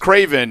Wes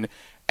Craven,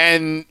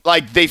 and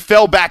like they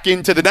fell back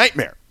into the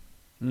nightmare.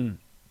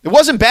 It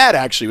wasn't bad,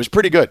 actually. It was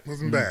pretty good.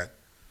 Wasn't bad.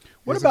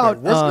 What Wasn't about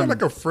bad. Wasn't there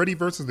like a Freddy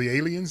versus the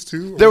aliens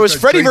too? Or There was that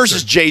Freddy Jason?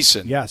 versus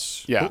Jason.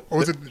 Yes. Yeah. Or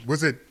was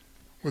it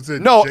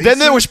No, Jason? then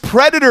there was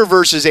Predator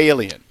versus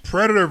Alien.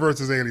 Predator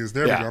versus aliens.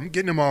 There Yeah. we go. I'm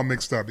getting them all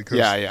mixed up because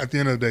Yeah. at the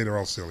end of the day they're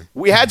all silly.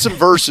 We had some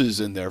verses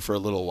in there for a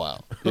little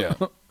while. Yeah.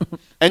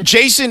 And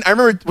Jason, I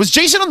remember, was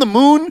Jason on the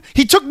moon?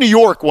 He took New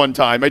York one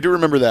time. I do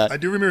remember that. I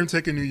do remember him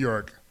taking New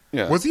York.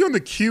 Yeah. Was he on the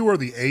Q or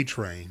the A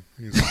train?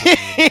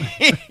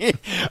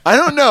 I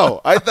don't know.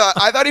 I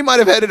thought he might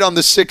have headed on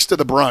the 6 to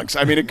the Bronx.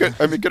 I mean, it could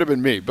have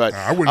been me, but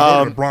I wouldn't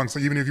go to the Bronx.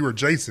 Even if you were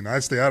Jason,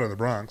 I'd stay out of the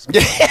Bronx.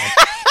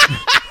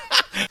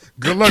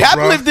 Good luck, Cap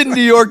bro. lived in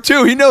New York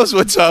too. He knows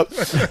what's up.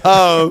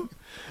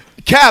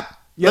 Cap,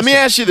 let me sir.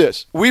 ask you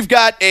this: We've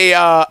got we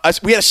had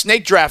a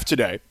snake draft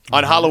today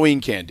on Halloween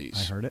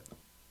candies. I heard it.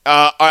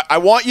 I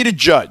want you to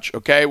judge.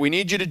 Okay, we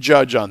need you to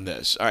judge on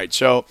this. All right.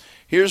 So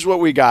here's what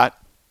we got.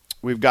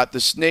 We've got the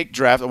snake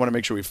draft. I want to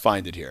make sure we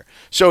find it here.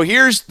 So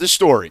here's the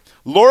story.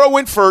 Laura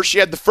went first. She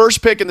had the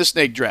first pick in the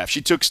snake draft.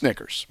 She took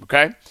Snickers.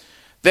 Okay.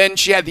 Then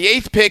she had the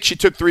 8th pick. She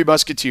took Three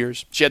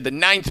Musketeers. She had the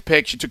 9th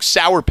pick. She took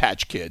Sour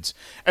Patch Kids.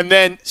 And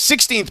then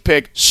 16th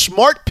pick,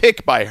 smart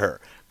pick by her,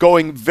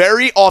 going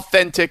very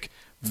authentic,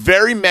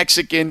 very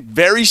Mexican,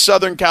 very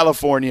Southern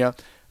California.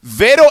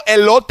 Vero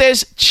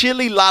Elotes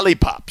Chili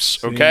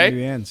Lollipops. Okay?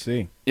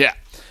 C-U-N-C. Yeah.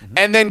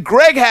 And then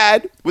Greg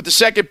had, with the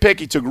 2nd pick,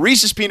 he took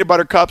Reese's Peanut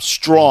Butter Cups,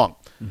 strong.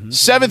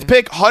 7th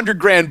pick, 100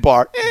 Grand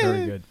Bar.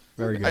 Very good.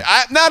 Very good.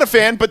 I'm not a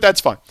fan, but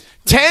that's fine.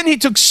 10, he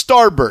took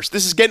Starburst.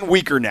 This is getting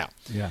weaker now.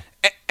 Yeah.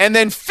 And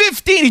then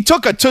 15, he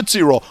took a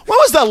Tootsie Roll. When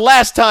was the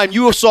last time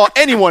you saw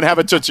anyone have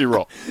a Tootsie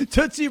Roll?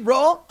 Tootsie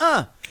Roll,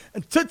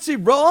 Tootsie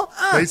Roll,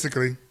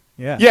 Basically.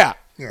 Yeah. Yeah.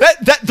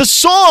 That the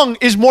song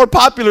is more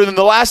popular than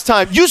the last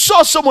time. You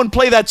saw someone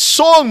play that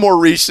song more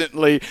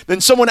recently than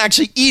someone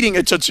actually eating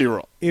a Tootsie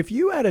Roll. If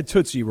you had a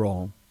Tootsie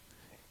Roll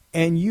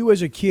and you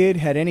as a kid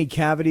had any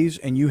cavities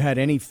and you had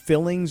any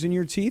fillings in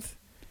your teeth,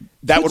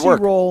 That would Tootsie work.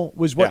 Roll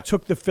was what Yeah.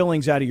 took the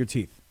fillings out of your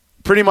teeth.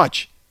 Pretty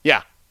much.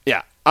 Yeah.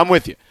 Yeah. I'm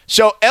with you.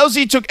 So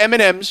LZ took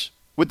M&M's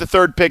with the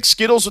 3rd pick,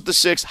 Skittles with the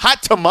 6th,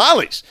 Hot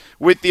Tamales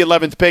with the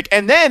 11th pick,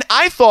 and then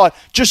I thought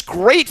just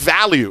great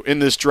value in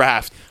this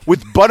draft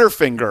with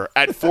Butterfinger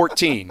at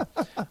 14.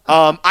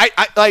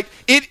 I like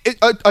it.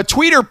 A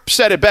tweeter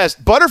said it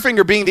best: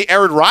 Butterfinger being the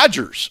Aaron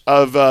Rodgers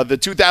of the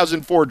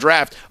 2004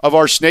 draft of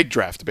our snake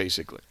draft,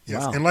 basically.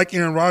 Yes. Wow. And like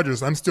Aaron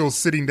Rodgers, I'm still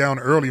sitting down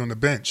early on the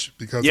bench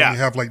because I only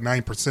have like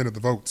 9% of the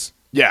votes.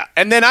 Yeah,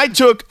 and then I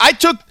took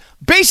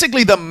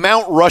basically the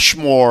Mount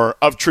Rushmore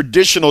of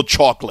traditional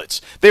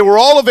chocolates. They were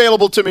all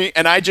available to me,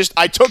 and I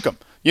took them.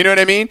 You know what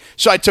I mean?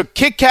 So I took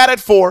Kit Kat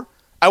at 4.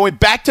 I went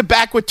back to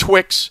back with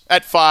Twix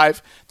at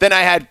 5. Then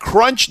I had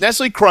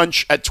Nestle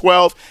Crunch at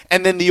 12,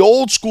 and then the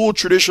old school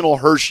traditional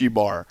Hershey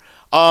bar.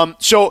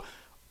 So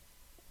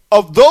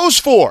of those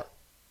 4,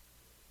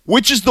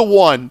 which is the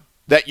one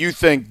that you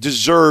think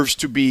deserves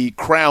to be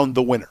crowned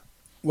the winner?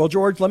 Well,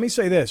 George, let me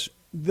say this.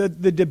 The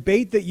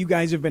debate that you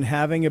guys have been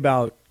having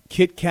about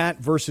Kit Kat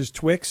versus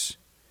Twix,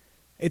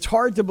 it's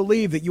hard to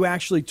believe that you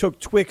actually took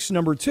Twix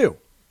number 2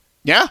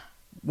 Yeah?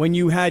 when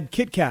you had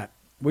Kit Kat,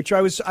 which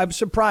I'm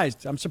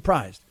surprised. I'm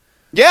surprised.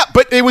 Yeah,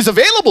 but it was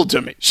available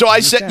to me. So I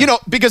said,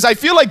 because I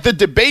feel like the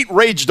debate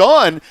raged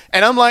on,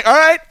 and I'm like, all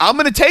right, I'm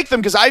going to take them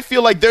because I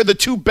feel like they're the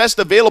 2 best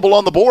available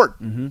on the board.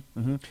 And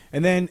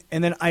then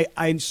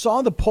I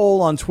saw the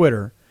poll on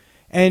Twitter,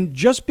 and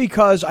just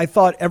because I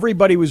thought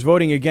everybody was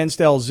voting against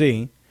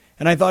LZ,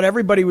 and I thought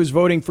everybody was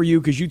voting for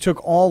you because you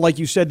took all, like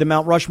you said, the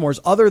Mount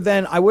Rushmores, other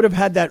than I would have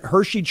had that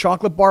Hershey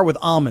chocolate bar with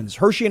almonds.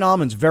 Hershey and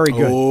almonds, very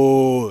good.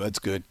 Oh, that's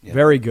good. Yeah.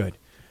 Very good.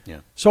 Yeah.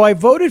 So I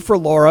voted for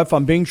Laura, if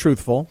I'm being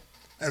truthful.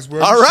 As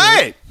well. All you should.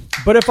 right.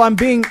 But if I'm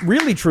being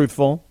really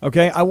truthful,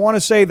 okay, I want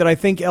to say that I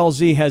think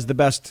LZ has the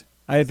best.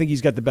 I think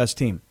he's got the best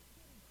team.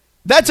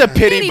 That's a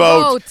pity Pity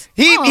vote. vote.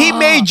 He Aw.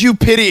 made you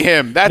pity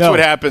him. That's No. what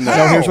happened there.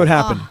 No, here's what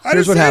happened. I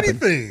Here's didn't what say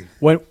happened.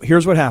 anything.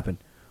 Here's what happened.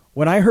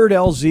 When I heard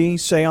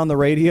LZ say on the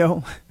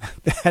radio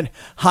that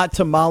hot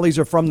tamales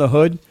are from the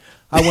hood,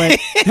 I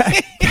went,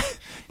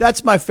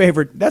 "That's my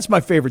favorite. That's my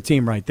favorite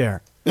team right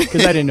there."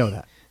 Because I didn't know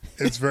that.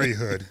 It's very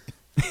hood.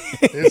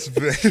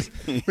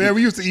 Man,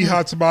 we used to eat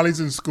hot tamales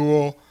in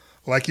school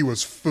like it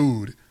was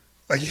food.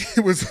 Like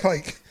it was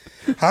like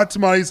Hot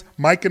tamales,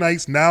 Mike and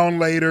Ike's now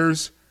and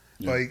laters,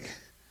 like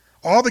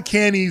all the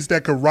candies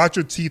that could rot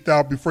your teeth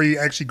out before you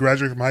actually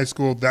graduate from high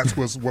school. That's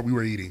what we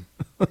were eating.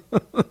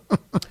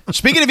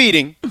 Speaking of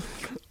eating,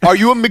 are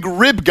you a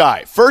McRib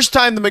guy? First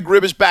time the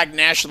McRib is back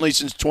nationally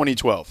since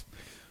 2012.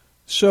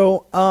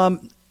 So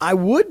I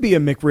would be a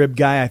McRib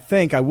guy. I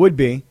think I would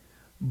be,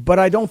 but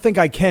I don't think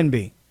I can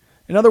be.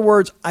 In other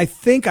words, I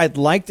think I'd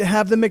like to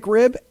have the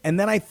McRib, and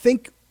then I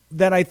think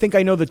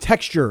I know the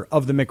texture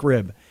of the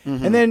McRib.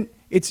 Mm-hmm. And then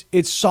it's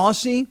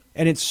saucy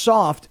and it's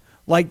soft,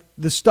 like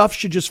the stuff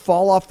should just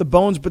fall off the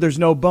bones, but there's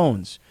no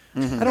bones.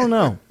 Mm-hmm. I don't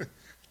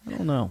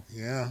know.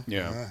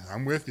 Yeah.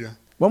 I'm with you.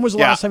 When was the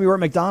last time you were at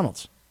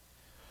McDonald's?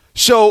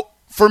 So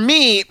for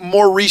me,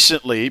 more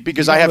recently,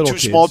 because I have two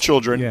small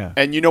children,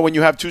 and when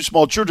you have two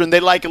small children, they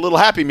like a little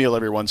Happy Meal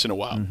every once in a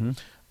while.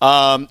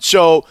 Mm-hmm.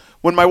 So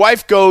when my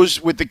wife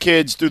goes with the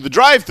kids through the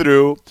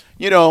drive-thru,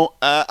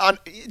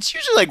 it's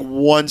usually like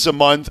once a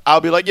month.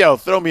 I'll be like, "Yo,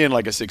 throw me in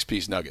like a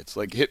 6-piece nuggets.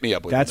 Like, hit me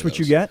up with." That's what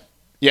you get.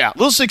 Yeah,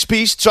 little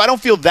 6-piece, so I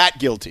don't feel that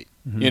guilty.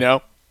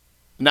 Mm-hmm.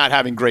 Not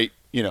having great,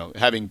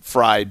 having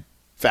fried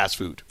fast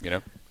food.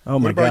 Oh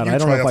my God, I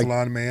don't know if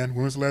I. Man,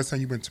 when was the last time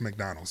you went to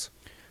McDonald's?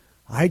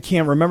 I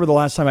can't remember the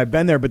last time I've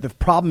been there, but the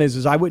problem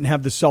is I wouldn't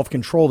have the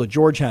self-control that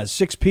George has.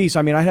 6-piece,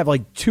 I mean, I'd have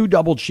like 2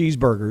 double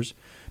cheeseburgers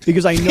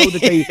because I know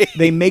that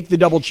they make the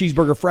double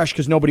cheeseburger fresh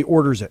because nobody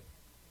orders it.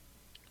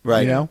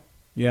 Right.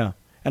 Yeah.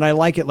 And I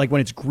like it like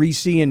when it's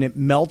greasy and it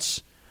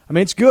melts. I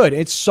mean, it's good.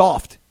 It's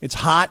soft. It's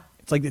hot.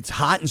 It's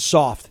hot and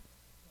soft.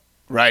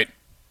 Right.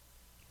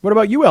 What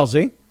about you,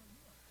 LZ?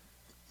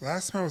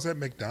 Last time I was at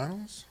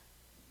McDonald's?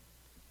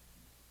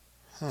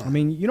 I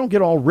mean, you don't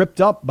get all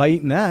ripped up by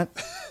eating that.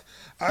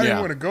 I didn't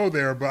want to go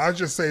there, but I'll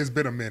just say it's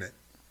been a minute.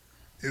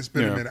 It's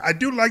been a minute. I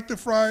do like the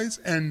fries,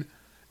 and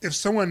if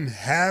someone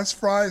has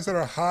fries that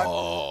are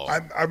hot,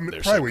 I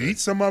probably would eat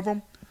some of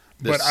them.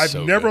 But I've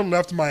never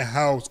left my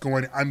house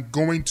going, I'm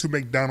going to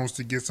McDonald's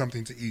to get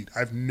something to eat.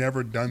 I've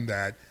never done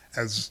that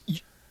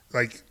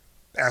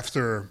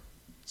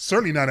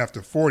certainly not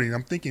after 40. And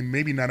I'm thinking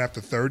maybe not after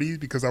 30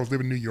 because I was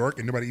living in New York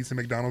and nobody eats at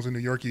McDonald's in New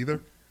York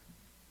either.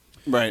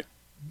 Right.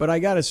 But I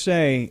got to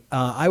say,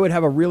 I would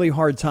have a really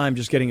hard time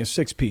just getting a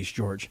 6-piece,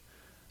 George.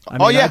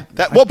 But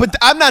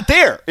I'm not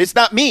there. It's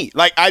not me.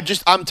 Like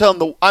I'm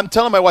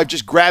telling my wife,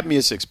 just grab me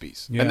a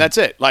 6-piece, and that's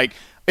it. Like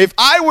if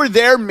I were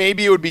there,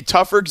 maybe it would be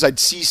tougher because I'd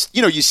see,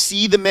 you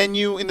see the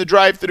menu in the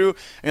drive-thru, and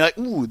you're like,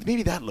 ooh,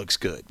 maybe that looks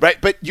good,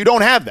 right? But you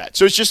don't have that,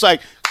 so it's just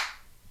like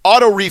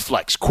auto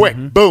reflex, quick,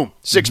 boom,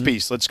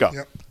 6-piece, let's go.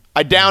 Yep.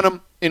 I down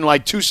them in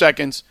like 2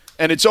 seconds,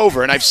 and it's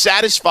over, and I've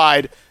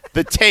satisfied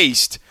the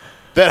taste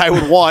that I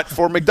would want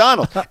for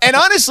McDonald's. And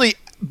honestly,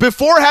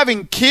 before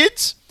having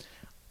kids,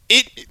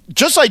 it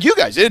just like you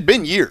guys, it had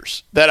been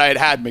years that I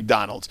had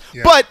McDonald's.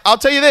 Yeah. But I'll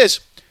tell you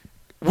this,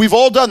 we've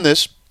all done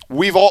this.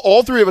 We've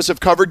all three of us have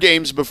covered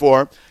games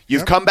before.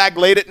 You've come back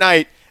late at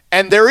night,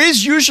 and there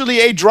is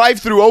usually a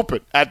drive-thru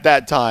open at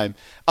that time.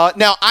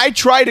 Now,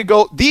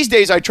 these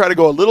days I try to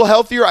go a little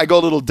healthier. I go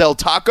a little Del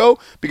Taco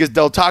because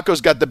Del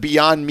Taco's got the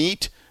Beyond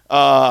Meat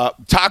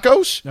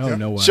tacos. Oh,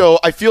 no way. So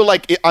I feel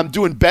like I'm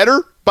doing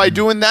better by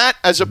doing that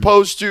as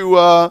opposed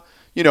to,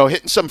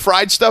 hitting some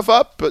fried stuff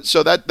up.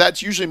 So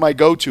that's usually my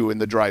go-to in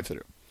the drive-thru.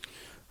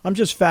 I'm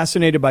just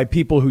fascinated by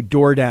people who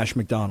DoorDash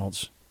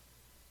McDonald's.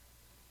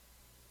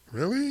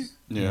 Really?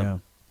 Yeah,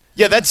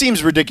 that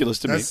seems ridiculous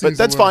to me, but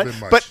that's fine.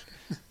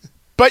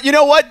 But you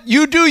know what?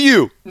 You do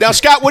you. Now,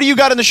 Scott, what do you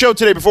got on the show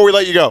today before we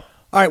let you go?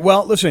 All right,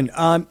 well, listen,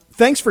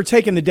 thanks for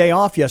taking the day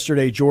off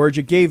yesterday, George.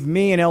 It gave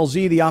me and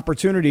LZ the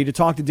opportunity to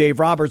talk to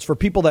Dave Roberts. For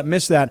people that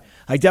missed that,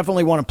 I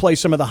definitely want to play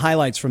some of the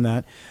highlights from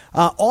that.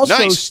 Also,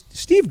 nice.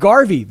 Steve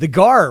Garvey, the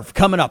Garv,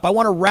 coming up. I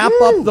want to wrap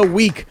up the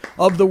week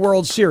of the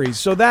World Series.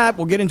 So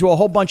we'll get into a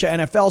whole bunch of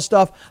NFL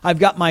stuff. I've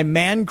got my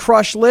man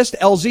crush list.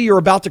 LZ, you're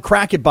about to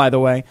crack it, by the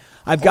way.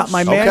 I've got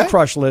my man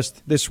crush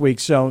list this week,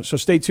 so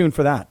stay tuned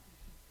for that.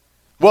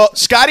 Well,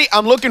 Scotty,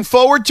 I'm looking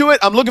forward to it.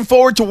 I'm looking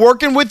forward to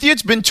working with you.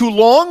 It's been too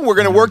long. We're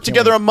going to work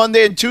together on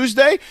Monday and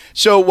Tuesday.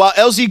 So while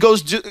LZ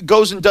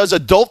goes and does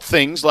adult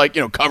things like,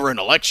 cover an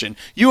election,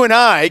 you and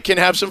I can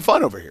have some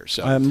fun over here.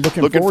 So I'm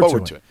looking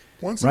forward to it.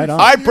 Right on. All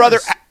right, brother.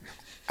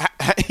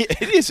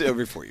 It is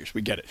every 4 years.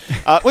 We get it.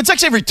 It's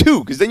actually every 2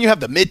 because then you have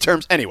the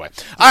midterms. Anyway.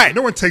 All right.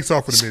 No one takes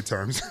off for the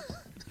midterms.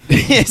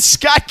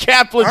 Scott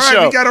Kaplan Show. All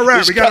right,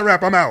 we got to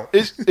wrap. I'm out.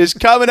 Is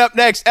coming up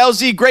next.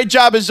 LZ, great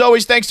job as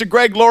always. Thanks to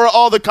Greg, Laura,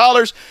 all the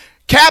callers.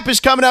 Cap is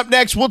coming up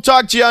next. We'll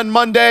talk to you on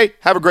Monday.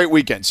 Have a great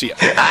weekend. See ya.